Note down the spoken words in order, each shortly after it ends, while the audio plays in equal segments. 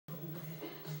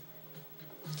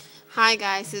Hi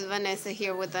guys, it's Vanessa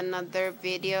here with another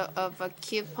video of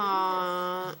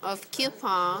coupons.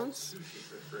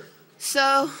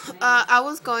 So I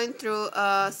was going through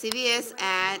a CVS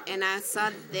ad and I saw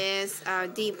this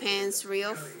Depends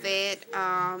Real Fit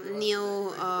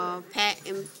new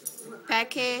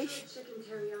package.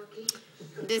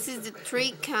 This is the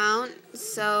 3 count.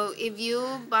 So if you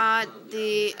bought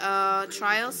the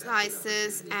trial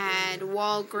sizes at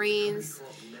Walgreens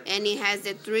and it has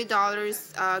the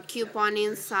 $3 coupon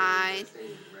inside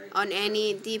on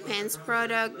any Depends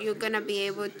product, you're gonna be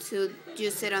able to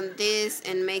use it on this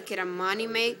and make it a money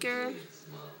maker.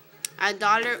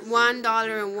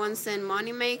 $1.01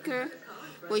 money maker,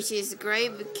 which is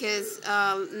great because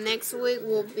next week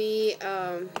will be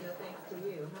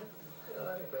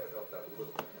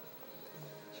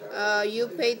you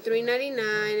pay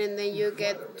 $3.99 and then you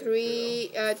get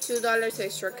 $2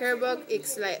 extra care book.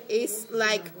 It's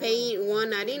like paying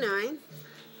 $1.99.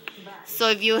 So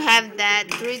if you have that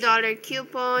 $3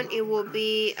 coupon, it will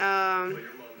be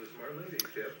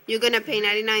you're gonna pay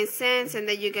 99 cents and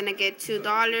then you're gonna get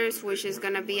 $2, which is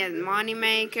gonna be a money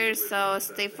maker. So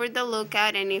stay for the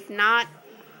lookout, and if not,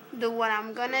 do what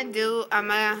I'm gonna do. I'm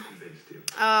gonna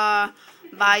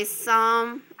buy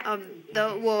some of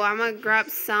I'm gonna grab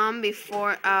some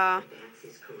before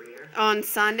on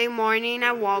Sunday morning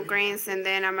at Walgreens, and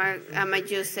then I'm gonna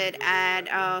use it at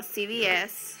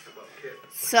CVS.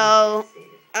 So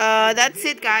that's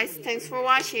it, guys. Thanks for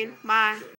watching. Bye.